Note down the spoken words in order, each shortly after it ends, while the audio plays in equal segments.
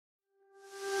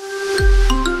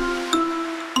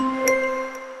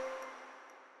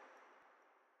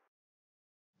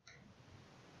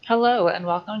Hello and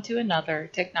welcome to another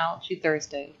Technology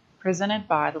Thursday presented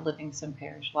by the Livingston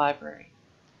Parish Library.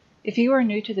 If you are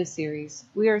new to this series,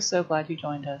 we are so glad you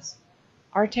joined us.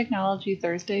 Our Technology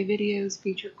Thursday videos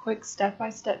feature quick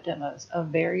step-by-step demos of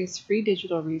various free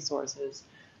digital resources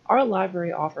our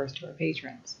library offers to our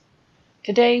patrons.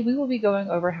 Today we will be going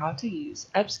over how to use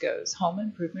EBSCO's Home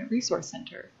Improvement Resource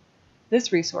Center.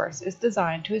 This resource is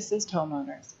designed to assist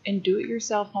homeowners in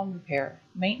do-it-yourself home repair,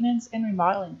 maintenance, and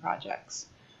remodeling projects.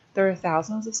 There are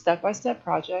thousands of step-by-step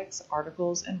projects,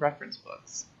 articles, and reference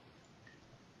books.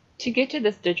 To get to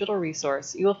this digital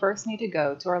resource, you will first need to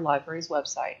go to our library's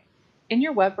website. In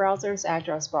your web browser's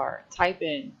address bar, type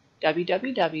in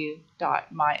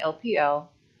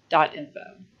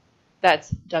www.mylpl.info.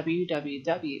 That's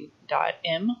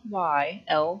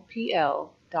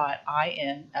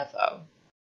www.mylpl.info.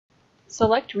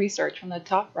 Select Research from the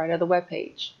top right of the web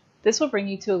page. This will bring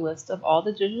you to a list of all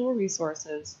the digital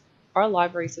resources our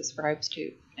library subscribes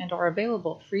to and are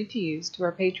available free to use to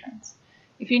our patrons.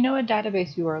 If you know a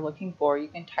database you are looking for, you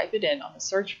can type it in on the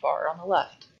search bar on the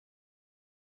left.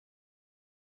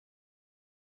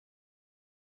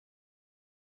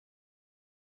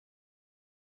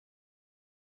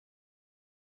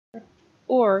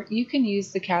 Or you can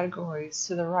use the categories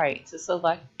to the right to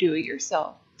select Do It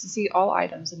Yourself to see all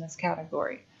items in this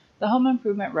category. The Home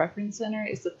Improvement Reference Center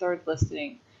is the third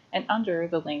listing, and under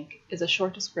the link is a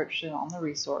short description on the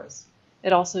resource.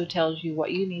 It also tells you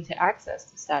what you need to access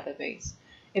this database.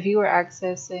 If you are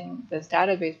accessing this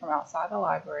database from outside the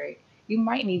library, you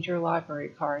might need your library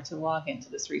card to log into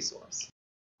this resource.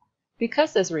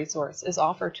 Because this resource is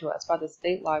offered to us by the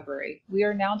State Library, we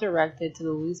are now directed to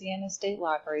the Louisiana State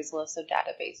Library's list of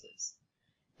databases.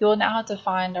 You will now have to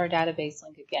find our database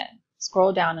link again.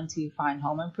 Scroll down until you find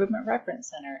Home Improvement Reference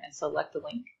Center and select the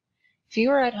link. If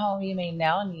you are at home, you may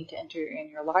now need to enter in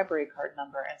your library card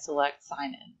number and select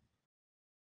Sign In.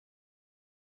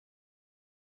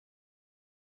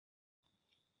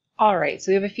 Alright,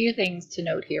 so we have a few things to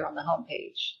note here on the home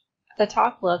page. At the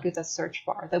top left is a search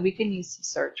bar that we can use to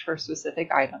search for specific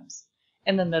items.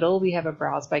 In the middle, we have a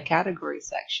Browse by Category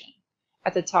section.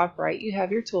 At the top right, you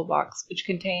have your toolbox, which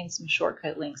contains some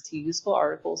shortcut links to useful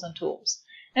articles and tools.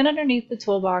 And underneath the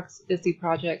toolbox is the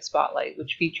Project Spotlight,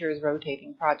 which features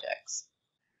rotating projects.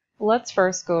 Let's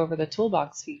first go over the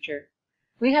toolbox feature.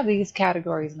 We have these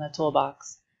categories in the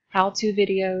toolbox: how-to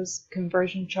videos,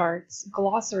 conversion charts,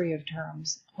 glossary of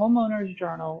terms, homeowner's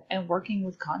journal, and working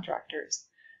with contractors.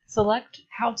 Select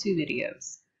how-to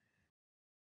videos.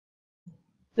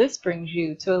 This brings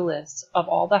you to a list of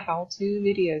all the how-to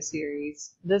video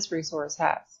series this resource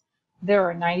has. There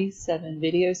are 97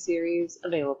 video series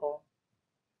available.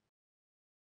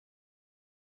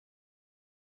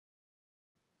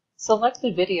 Select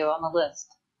the video on the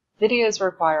list. Videos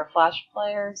require Flash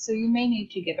Player, so you may need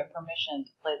to give it permission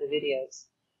to play the videos.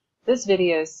 This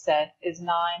video set is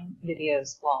 9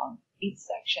 videos long. Each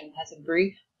section has a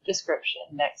brief description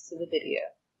next to the video.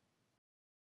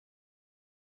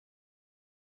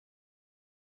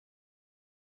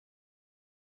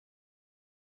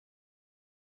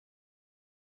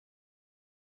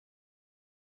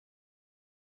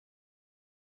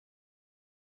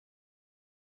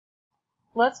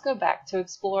 Let's go back to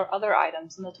explore other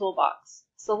items in the toolbox.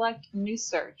 Select New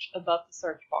Search above the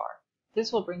search bar.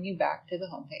 This will bring you back to the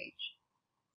home page.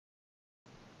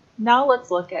 Now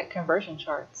let's look at conversion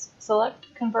charts.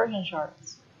 Select Conversion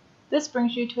Charts. This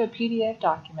brings you to a PDF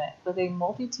document with a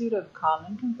multitude of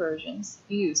common conversions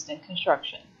used in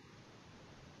construction.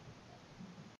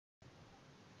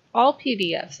 All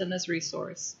PDFs in this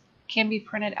resource can be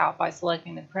printed out by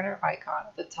selecting the printer icon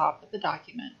at the top of the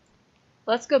document.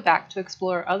 Let's go back to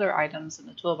explore other items in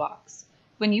the toolbox.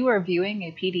 When you are viewing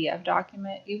a PDF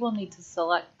document, you will need to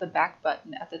select the back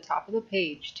button at the top of the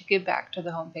page to get back to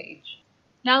the home page.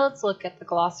 Now let's look at the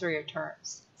glossary of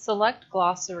terms. Select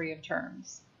Glossary of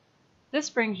Terms.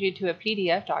 This brings you to a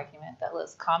PDF document that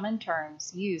lists common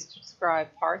terms used to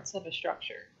describe parts of a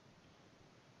structure.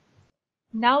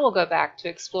 Now we'll go back to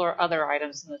explore other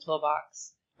items in the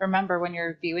toolbox. Remember, when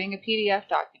you're viewing a PDF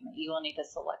document, you will need to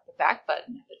select the back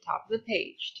button at the top of the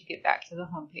page to get back to the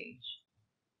home page.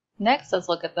 Next, let's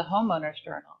look at the Homeowner's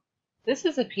Journal. This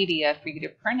is a PDF for you to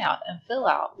print out and fill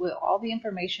out with all the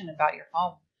information about your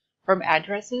home, from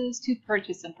addresses to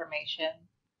purchase information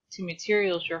to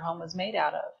materials your home was made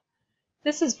out of.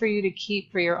 This is for you to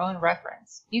keep for your own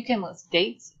reference. You can list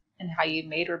dates and how you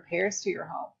made repairs to your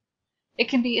home. It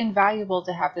can be invaluable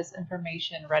to have this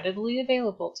information readily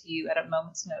available to you at a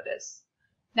moment's notice.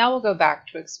 Now we'll go back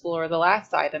to explore the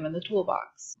last item in the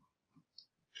toolbox.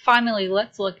 Finally,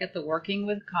 let's look at the Working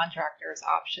with Contractors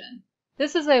option.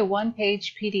 This is a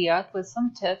one-page PDF with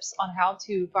some tips on how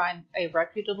to find a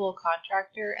reputable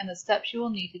contractor and the steps you will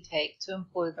need to take to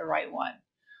employ the right one.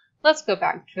 Let's go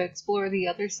back to explore the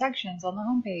other sections on the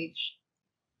homepage.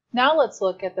 Now let's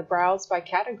look at the Browse by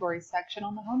Category section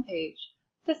on the homepage.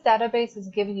 This database is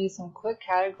giving you some quick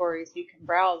categories you can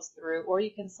browse through, or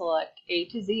you can select A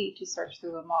to Z to search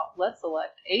through them all. Let's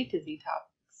select A to Z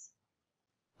topics.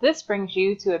 This brings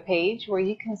you to a page where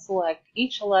you can select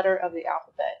each letter of the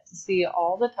alphabet to see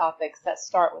all the topics that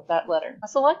start with that letter. Now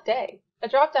select A. A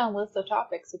drop-down list of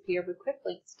topics appear with quick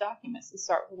links to documents that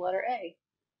start with the letter A.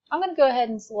 I'm going to go ahead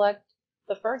and select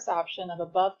the first option of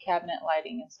above cabinet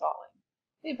lighting installing.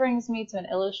 It brings me to an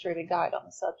illustrated guide on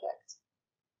the subject.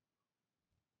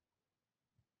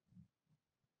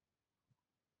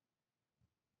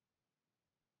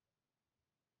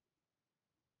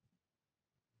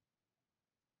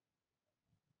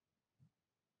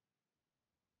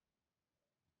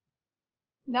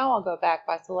 Now I'll go back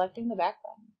by selecting the back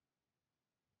button.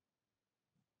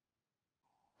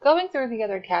 Going through the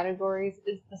other categories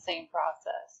is the same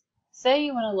process. Say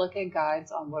you want to look at guides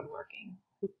on woodworking.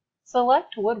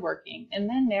 Select woodworking and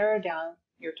then narrow down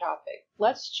your topic.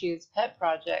 Let's choose pet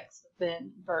projects,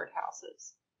 then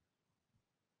birdhouses.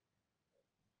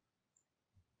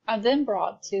 I'm then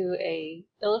brought to an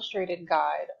illustrated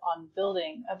guide on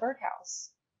building a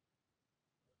birdhouse.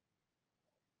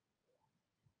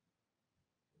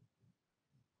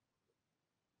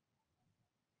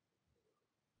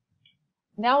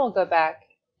 Now we'll go back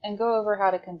and go over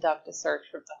how to conduct a search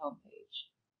from the homepage.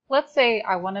 Let's say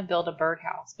I want to build a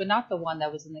birdhouse, but not the one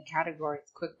that was in the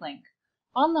categories quick link.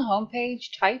 On the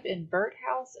homepage, type in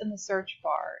birdhouse in the search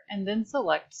bar and then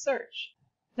select search.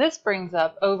 This brings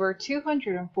up over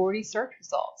 240 search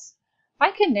results.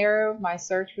 I can narrow my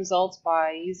search results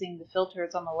by using the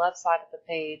filters on the left side of the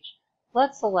page.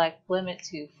 Let's select limit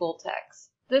to full text.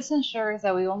 This ensures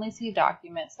that we only see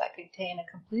documents that contain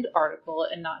a complete article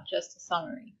and not just a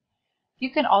summary. You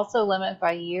can also limit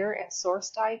by year and source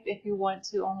type if you want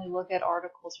to only look at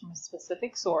articles from a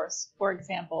specific source, for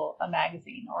example, a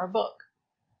magazine or a book.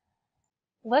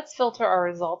 Let's filter our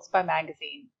results by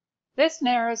magazine. This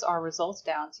narrows our results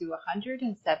down to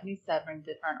 177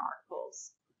 different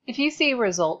articles. If you see a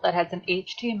result that has an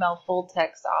HTML full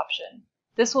text option,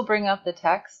 this will bring up the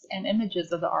text and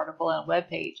images of the article on a web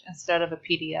page instead of a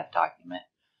PDF document.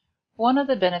 One of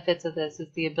the benefits of this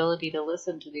is the ability to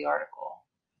listen to the article.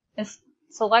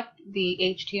 Select the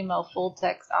HTML full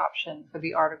text option for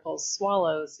the article's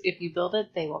swallows. If you build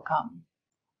it, they will come.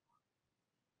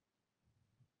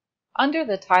 Under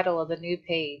the title of the new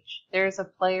page, there is a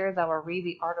player that will read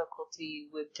the article to you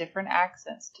with different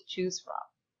accents to choose from.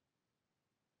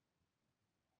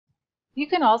 You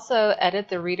can also edit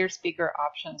the reader speaker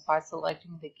options by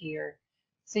selecting the gear,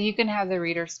 so you can have the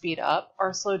reader speed up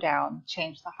or slow down,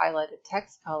 change the highlighted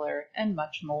text color, and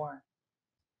much more.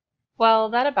 Well,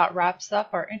 that about wraps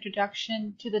up our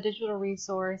introduction to the digital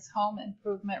resource Home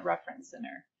Improvement Reference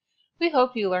Center. We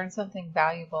hope you learned something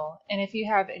valuable, and if you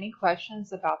have any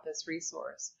questions about this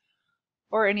resource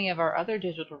or any of our other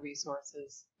digital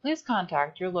resources, please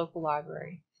contact your local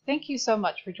library. Thank you so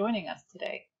much for joining us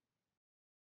today.